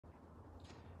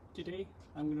Today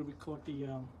I'm going to record the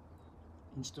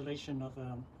installation of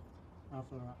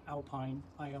Alpine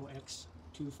ILX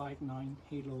 259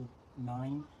 Halo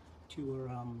 9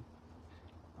 to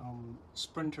a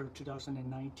Sprinter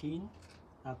 2019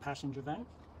 passenger van.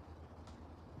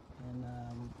 And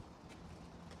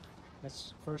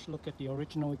let's first look at the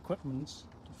original equipment,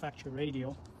 the factory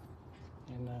radio.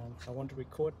 And I want to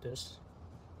record this.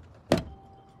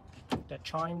 That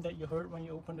chime that you heard when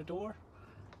you opened the door.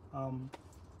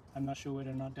 I'm not sure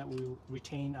whether or not that will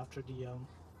retain after the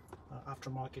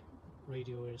aftermarket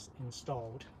radio is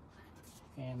installed.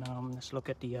 And let's look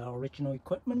at the original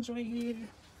equipment right here.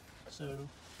 So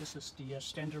this is the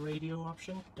standard radio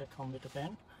option that comes with the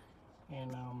van.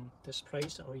 And this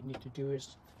place, all you need to do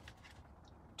is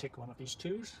take one of these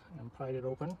tubes and pry it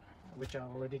open, which I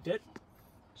already did.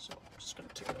 So I'm just going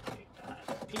to take away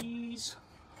that piece.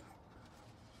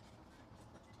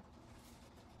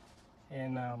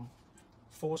 And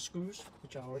 4 screws,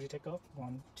 which I already take off.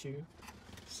 1, 2,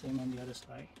 same on the other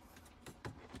side.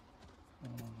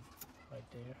 Right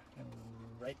there and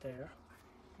right there.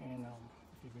 And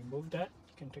if you remove that,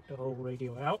 you can take the whole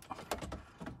radio out.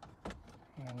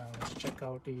 And let's check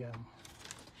out the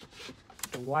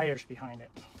wires behind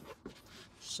it.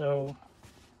 So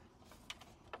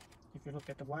if you look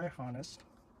at the wire harness,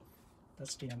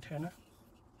 that's the antenna.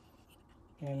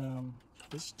 And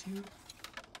this tube,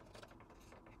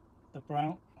 the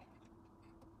brown,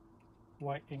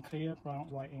 white and clear, brown,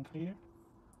 white and clear.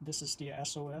 This is the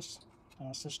SOS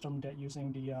system that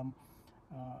using the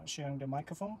sharing the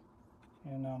microphone,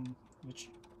 and which,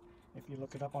 if you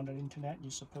look it up on the internet,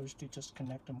 you're supposed to just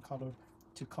connect them color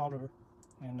to color,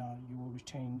 and you will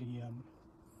retain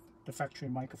the factory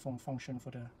microphone function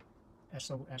for the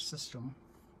SOS system,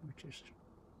 which is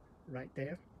right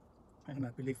there. And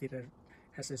I believe it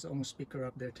has its own speaker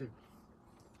up there too.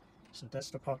 So that's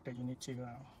the part that you need to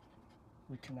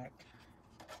reconnect.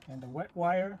 And the wet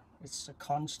wire, it's a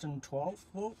constant 12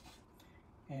 volt.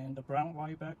 And the brown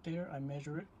wire back there, I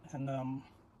measure it and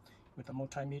with a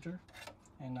multimeter.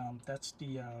 And that's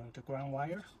the ground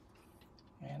wire.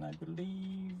 And I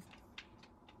believe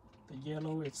the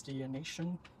yellow is the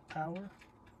nation power.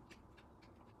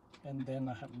 And then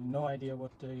I have no idea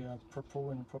what the purple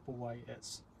and purple wire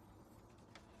is.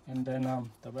 And then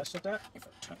the rest of that, if I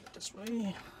turn it this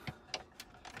way,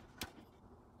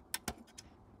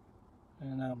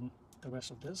 and the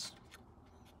rest of this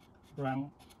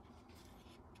brown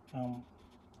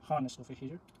harness over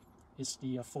here is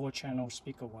the 4-channel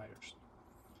speaker wires.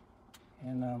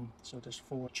 And so there's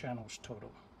 4 channels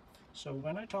total. So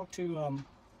when I talked to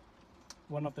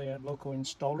one of the local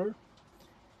installer,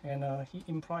 and he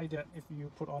implied that if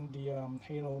you put on the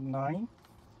Halo 9,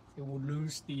 it will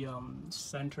lose the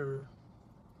center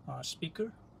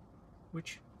speaker,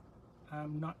 which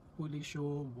I'm not really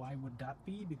sure why would that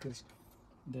be, because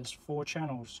there's 4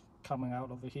 channels coming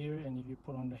out over here, and if you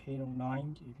put on the Halo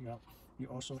 9, you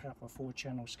also have 4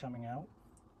 channels coming out,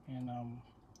 and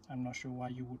I'm not sure why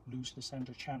you would lose the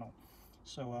center channel.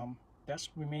 So that's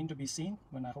remain to be seen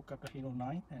when I hook up the Halo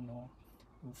 9, and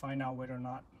we'll find out whether or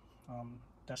not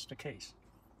that's the case.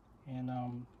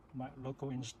 And my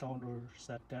local installer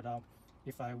said that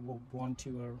if I would want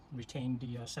to retain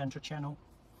the center channel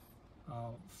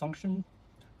function,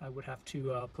 I would have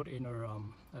to put in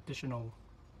an additional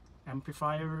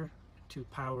amplifier to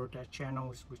power that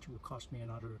channels, which would cost me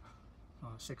another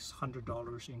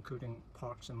 $600, including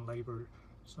parts and labor.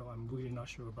 So I'm really not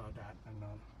sure about that, and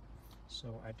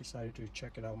so I decided to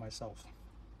check it out myself.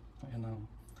 And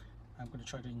I'm going to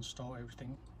try to install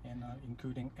everything, and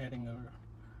including adding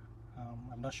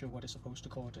I'm not sure what it's supposed to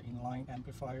call it, the inline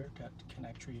amplifier that can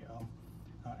actually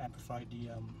amplify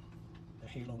the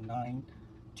Halo 9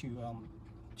 to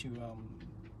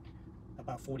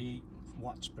about 48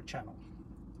 watts per channel.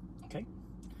 Okay,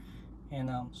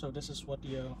 and so this is what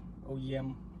the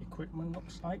OEM equipment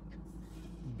looks like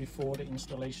before the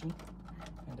installation,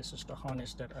 and this is the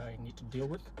harness that I need to deal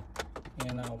with.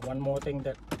 And one more thing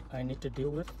that I need to deal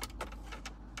with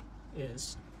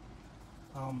is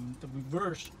the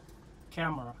reverse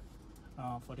camera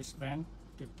for this van.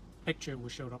 The picture will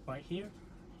show up right here,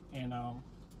 and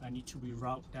I need to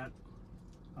reroute that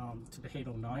to the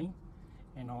Halo 9,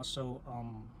 and also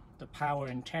the power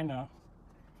antenna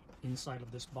inside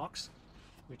of this box,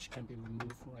 which can be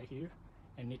removed right here,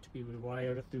 and need to be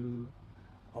rewired through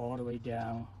all the way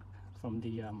down from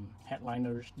the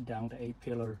headliners down the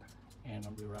A-pillar, and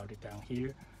reroute it down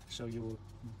here. So you will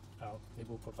it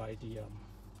will provide the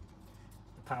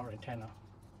power antenna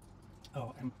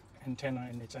antenna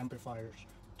and its amplifiers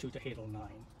to the Halo 9.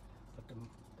 But the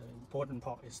important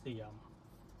part is the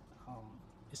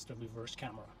reverse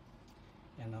camera.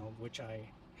 and which I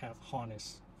have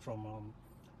harness from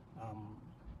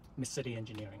Mercedes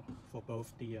Engineering for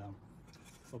both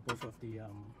of the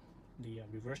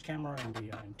reverse camera and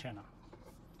the antenna.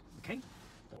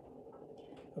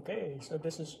 Okay, so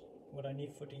this is what I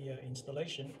need for the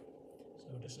installation. So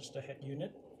this is the head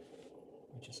unit,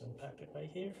 which is unpacked right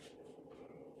here.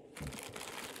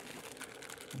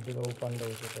 Big old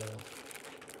bundles of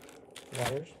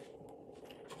wires,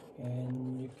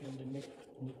 and you can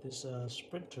need this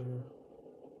Sprinter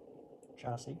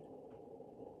chassis.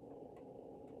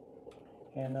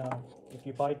 And if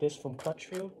you buy this from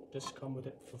Crutchfield, this comes with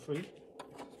it for free.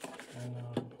 And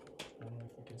I don't know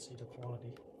if you can see the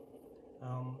quality.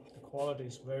 The quality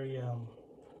is very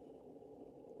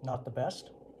not the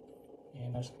best,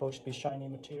 and it's supposed to be shiny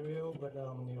material, but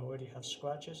they already have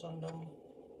scratches on them.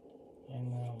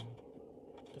 And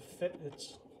the fit,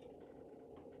 it's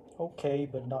okay,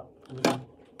 but not really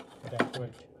that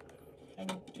great. And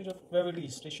to the very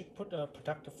least, they should put a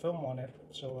protective film on it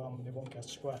so they won't get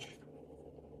scratched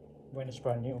when it's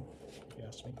brand new, if you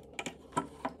ask me.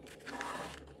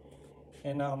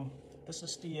 And this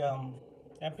is the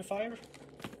amplifier.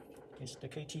 It's the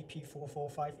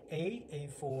KTP445A, A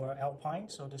for Alpine.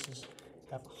 So this is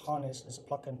have harness. It's a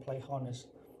plug and play harness.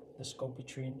 This go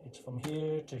between, it's from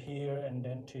here to here, and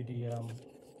then to the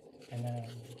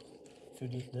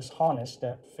this harness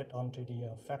that fit onto the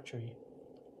factory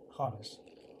harness.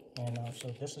 And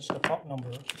so this is the part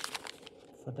number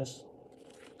for this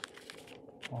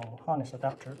harness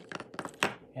adapter.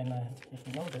 And if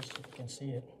you notice, if you can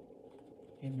see it,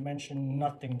 it mentioned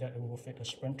nothing that it will fit a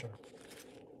Sprinter.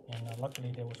 And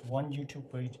luckily there was one YouTube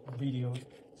video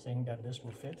saying that this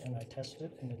will fit, and I tested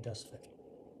it and it does fit.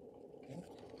 Okay.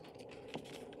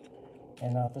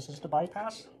 And this is the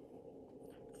bypass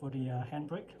for the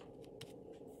handbrake,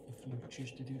 if you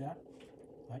choose to do that.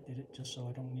 I did it just so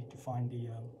I don't need to find the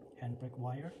handbrake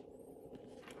wire.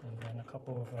 And then a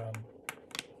couple of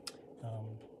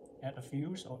add a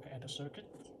fuse or add a circuit,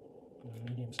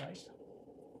 medium size,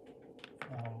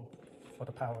 for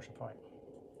the power supply.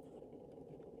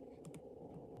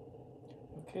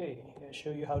 Okay, I'll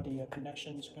show you how the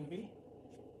connection is going to be.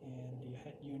 And the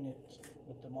head unit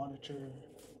with the monitor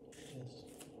is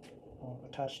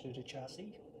attached to the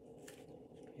chassis.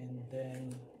 And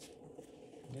then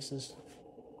this is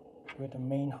where the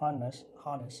main harness.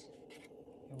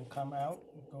 It will come out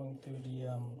going through the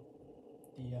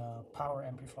power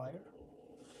amplifier.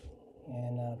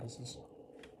 And this is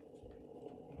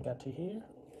got to here,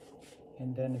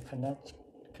 and then it connect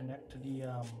to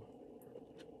the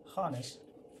harness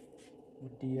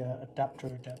with the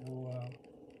adapter that will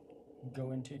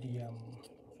go into the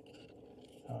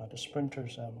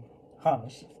Sprinter's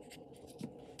harness.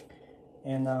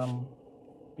 And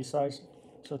besides,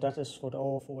 so that is for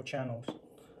all 4 channels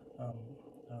of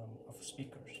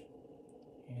speakers,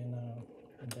 and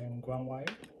then ground wire,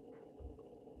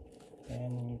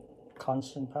 and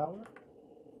constant power,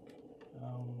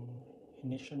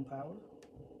 ignition power,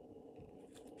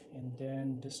 and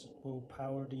then this will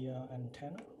power the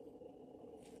antenna.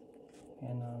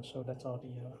 And so that's all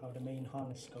the how the main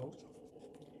harness goes.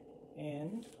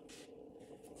 And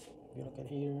if you look at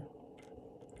here,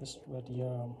 this is where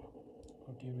the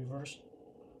reverse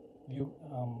view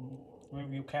rear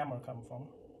view camera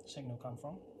signal come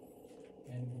from,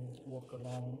 and walk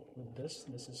along with this.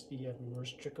 This is the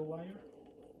reverse trigger wire,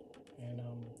 and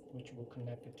which will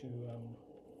connect it to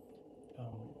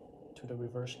the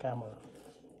reverse camera,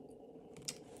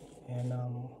 and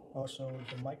also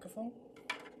the microphone,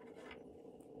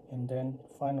 and then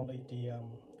finally the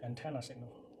antenna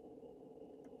signal.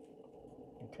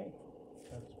 Okay,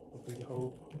 that will be the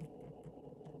whole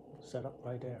setup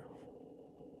right there.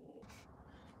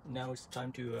 Now it's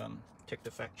time to take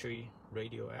the factory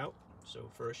radio out. So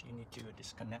first you need to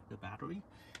disconnect the battery,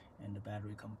 and the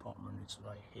battery compartment is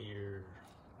right here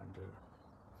under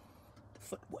the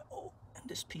footwell. And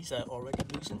this piece I already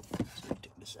loosened, so you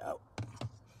take this out,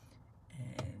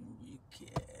 and you can,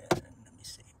 let me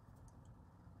see,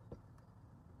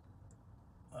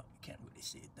 well, you can't really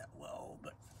see it that well,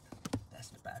 but that's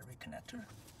the battery connector.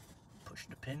 Push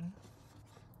the pin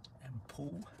and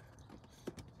pull,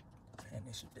 and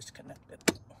it should disconnect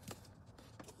it.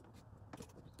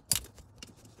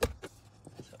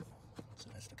 So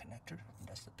that's the connector, and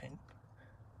that's the pin,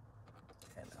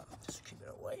 and I'll just keep it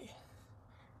away,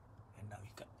 and now you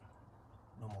got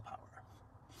normal power.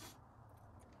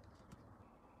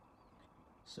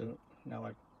 So now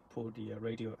I pull the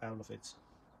radio out of its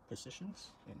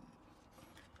positions, and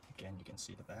again you can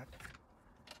see the back,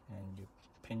 and you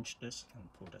pinch this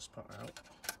and pull this part out.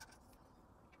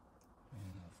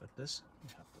 And for this, you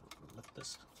have to lift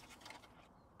this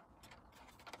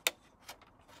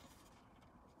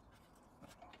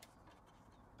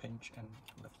pinch and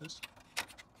lift this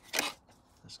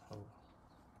whole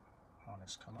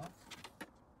harness come off,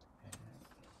 and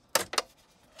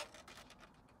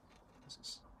this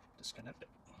is disconnected.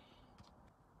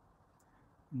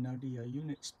 Now the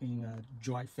unit's being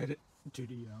dry fitted to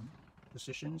the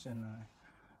positions, and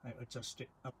I adjust it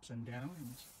ups and down,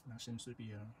 and now seems to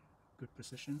be good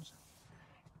positions.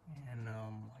 And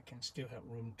I can still have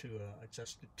room to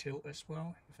adjust the tilt as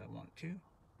well if I want to. And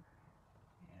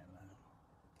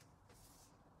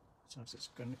so it's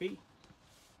going to be.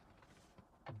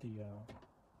 The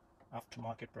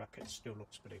aftermarket bracket still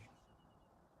looks pretty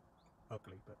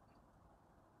ugly, but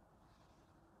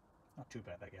not too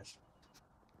bad, I guess.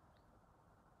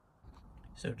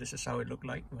 So this is how it looked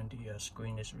like when the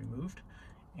screen is removed,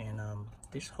 and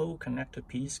this whole connector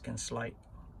piece can slide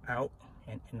out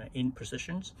and in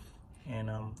positions, and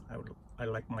I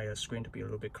like my screen to be a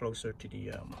little bit closer to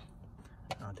the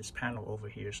this panel over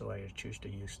here, so I choose to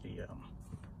use the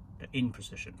in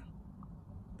position.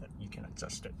 But you can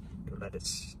adjust it to let it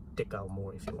stick out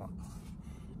more if you want.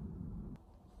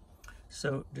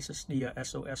 So this is the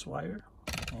SOS wire,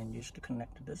 and used to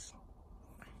connect to this,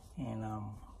 and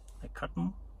I cut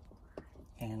them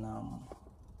and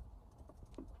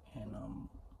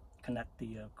connect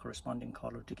the corresponding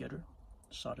color together,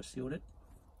 solder sealed it,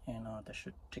 and that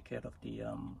should take care of the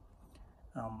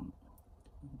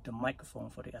microphone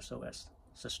for the SOS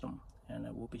system, and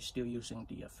we'll be still using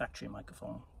the factory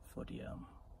microphone for the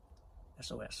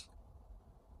SOS.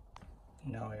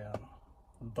 Now I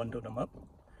bundle them up,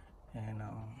 and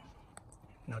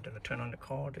now that I turn on the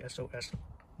car, the SOS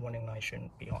warning light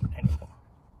shouldn't be on anymore.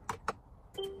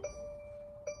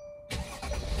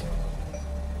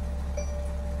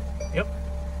 Yep,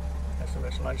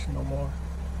 SOS lights no more.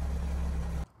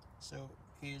 So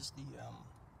here's the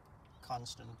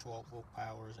constant 12-volt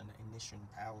powers and the ignition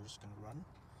powers can run,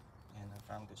 and I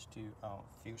found this to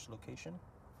fuse location.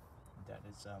 That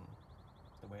is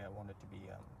the way I want it to be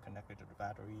connected to the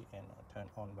battery and turn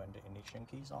on when the ignition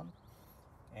key is on.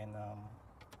 And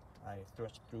I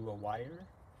thrust through a wire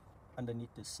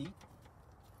underneath the seat,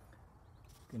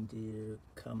 and to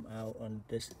come out on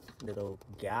this little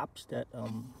gaps that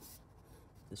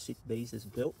the seat base is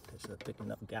built. There's a big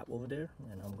enough gap over there,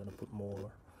 and I'm gonna put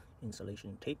more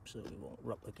insulation tape so it won't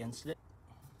rub against it,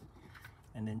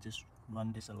 and then just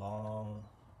run this along,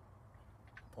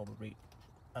 probably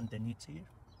underneath here,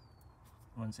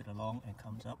 runs it along and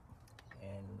comes up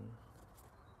and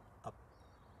up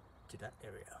to that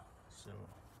area. So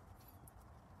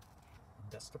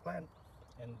that's the plan.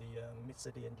 And the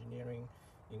Mercedes engineering,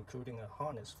 including a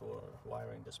harness for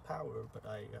wiring this power, but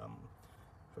I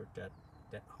heard that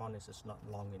that harness is not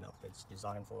long enough. It's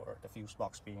designed for the fuse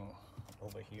box being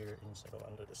over here instead of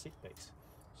under the seat base.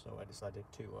 So I decided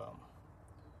to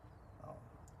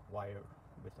wire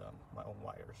with my own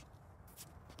wires.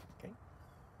 Okay,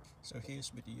 so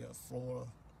here's with the floor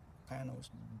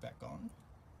panels back on,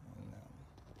 and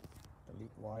the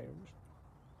lead wires. You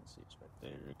can see it's right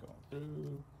there going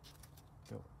through,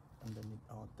 go underneath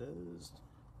all this.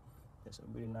 There's a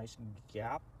really nice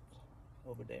gap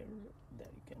over there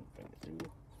that you can bring it through,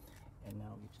 and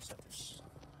now you just have to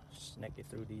snag it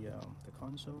through the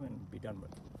console and be done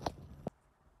with it.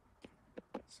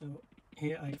 So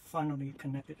here I finally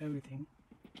connected everything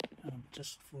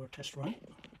just for a test run,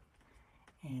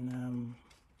 and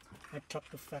I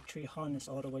tucked the factory harness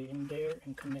all the way in there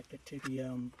and connected to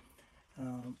the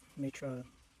Matra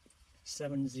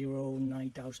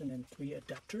 709003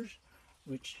 adapters,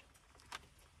 which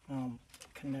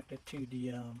connected to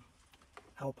the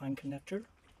Alpine connector,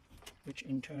 which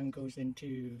in turn goes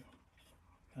into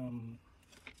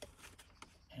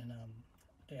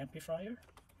the amplifier,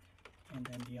 and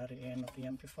then the other end of the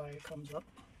amplifier comes up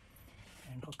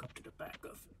and hook up to the back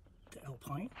of the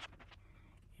Alpine.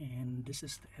 And this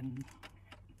is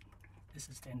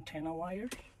the antenna wire,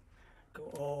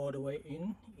 go all the way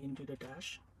into the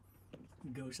dash,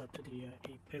 goes up to the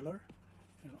A pillar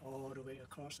and all the way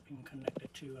across and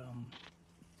connected to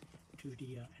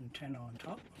the antenna on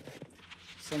top.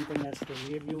 Same thing as the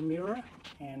rear view mirror,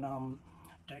 and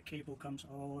that cable comes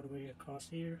all the way across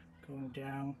here, going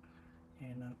down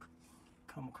and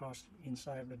come across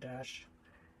inside of the dash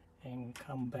and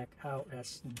come back out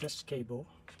as this cable,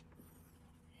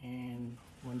 and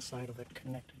one side of it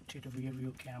connected to the rear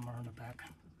view camera on the back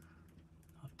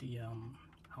of the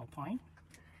Alpine,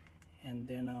 and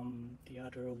then the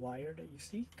other wire that you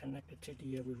see connected to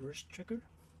the reverse trigger,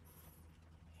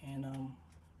 and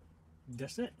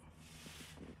that's it.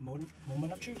 Moment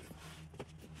of truth.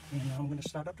 And I'm going to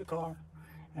start up the car,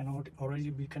 and I'll already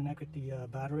be connected the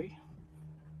battery,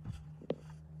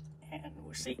 and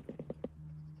we'll see.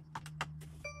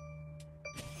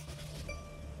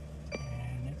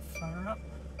 Fire it up.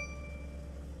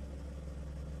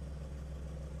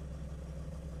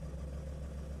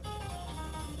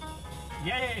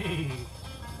 Yay!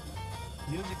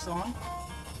 Music's on.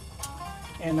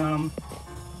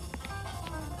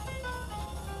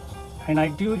 And I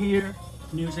do hear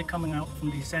music coming out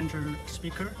from the center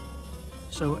speaker.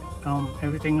 So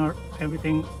everything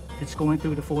is going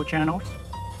through the 4 channels.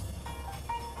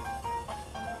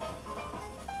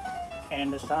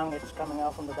 And the sound is coming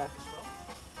out from the back as well.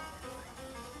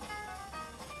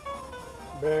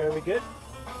 Very good.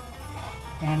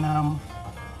 And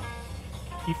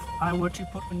if I were to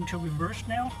put into reverse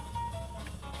now,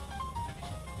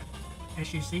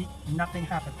 as you see, nothing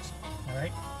happens.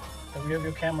 Alright? The rear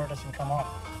view camera doesn't come on,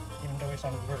 even though it's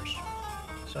on reverse.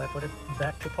 So I put it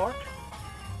back to park,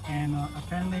 and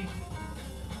apparently,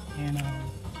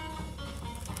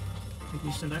 if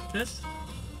you select this,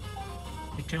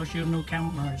 it tells you no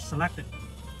camera is selected.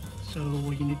 So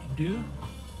what you need to do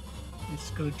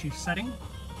is go to setting,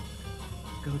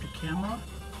 go to camera,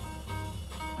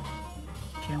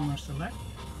 camera select,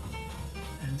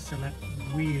 and select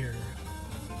rear.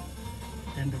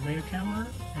 Then the rear camera,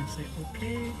 and say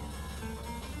OK.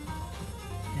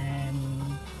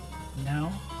 And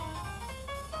now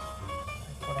I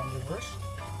put on reverse.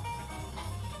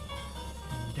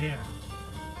 And there,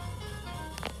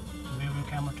 the rear view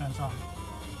camera turns on.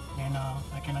 And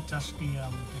I can adjust the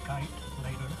guide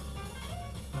later,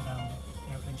 but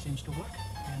everything seems to work.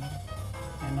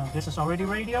 And this is already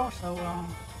radio, so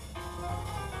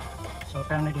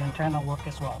apparently the antenna works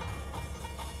as well.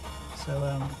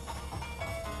 So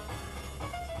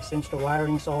since the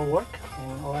wirings all work,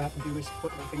 and all I have to do is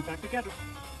put everything back together.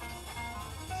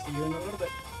 See you in a little bit.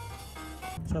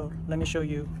 So let me show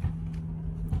you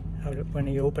how to, when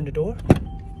you open the door,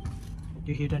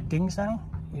 you hear that ding sound.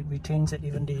 It retains it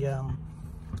even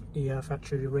the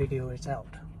factory radio is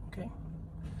out. Okay,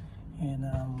 and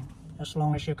as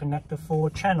long as you connect the 4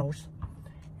 channels,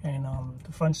 and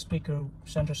the front speaker,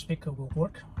 center speaker will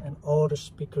work, and all the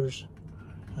speakers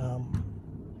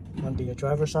on the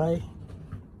driver's side,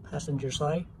 passenger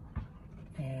side,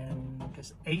 and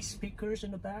there's 8 speakers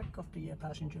in the back of the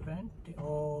passenger van. They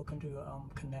all can do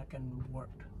connect and work.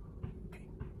 Okay.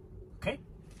 Okay.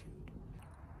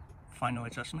 Final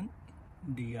adjustment.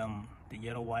 The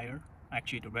yellow wire,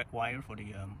 actually the red wire for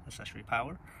the accessory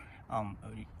power,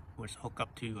 was hooked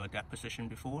up to that position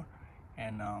before,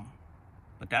 and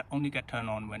but that only got turned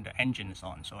on when the engine is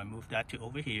on. So I moved that to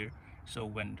over here. So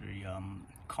when the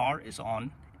car is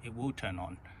on, it will turn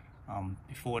on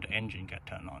before the engine get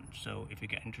turned on. So if you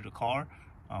get into the car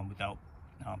without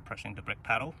pressing the brake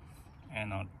pedal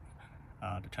and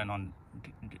to turn on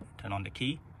the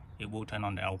key, it will turn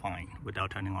on the Alpine without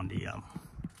turning on the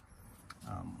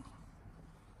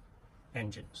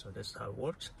engine. So this is how it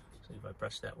works. So if I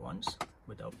press that once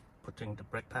without putting the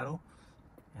brake pedal,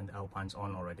 and the Alpine's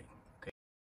on already. Okay.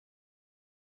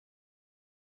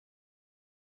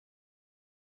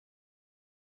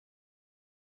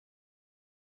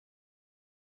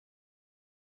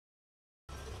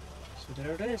 So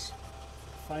there it is.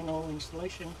 Final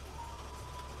installation.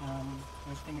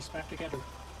 Everything is back together.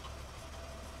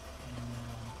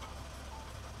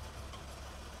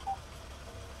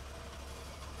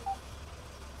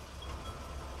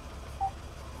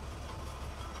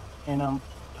 And the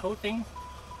whole thing,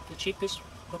 the cheapest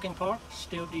looking part,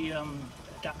 still the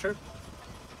adapter.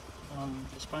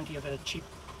 There's plenty of cheap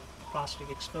plastic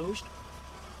exposed,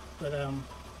 but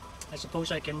I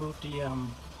suppose I can move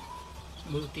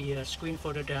the screen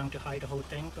further down to hide the whole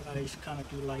thing. But I kind of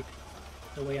do like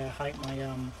the way I hide my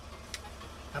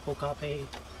Apple CarPlay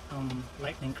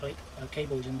lightning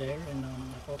cables in there, and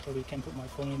I probably can put my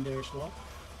phone in there as well.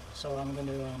 So I'm going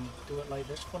to do it like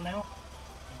this for now,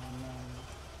 and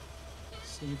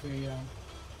see if it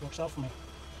works out for me.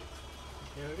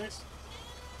 There it is.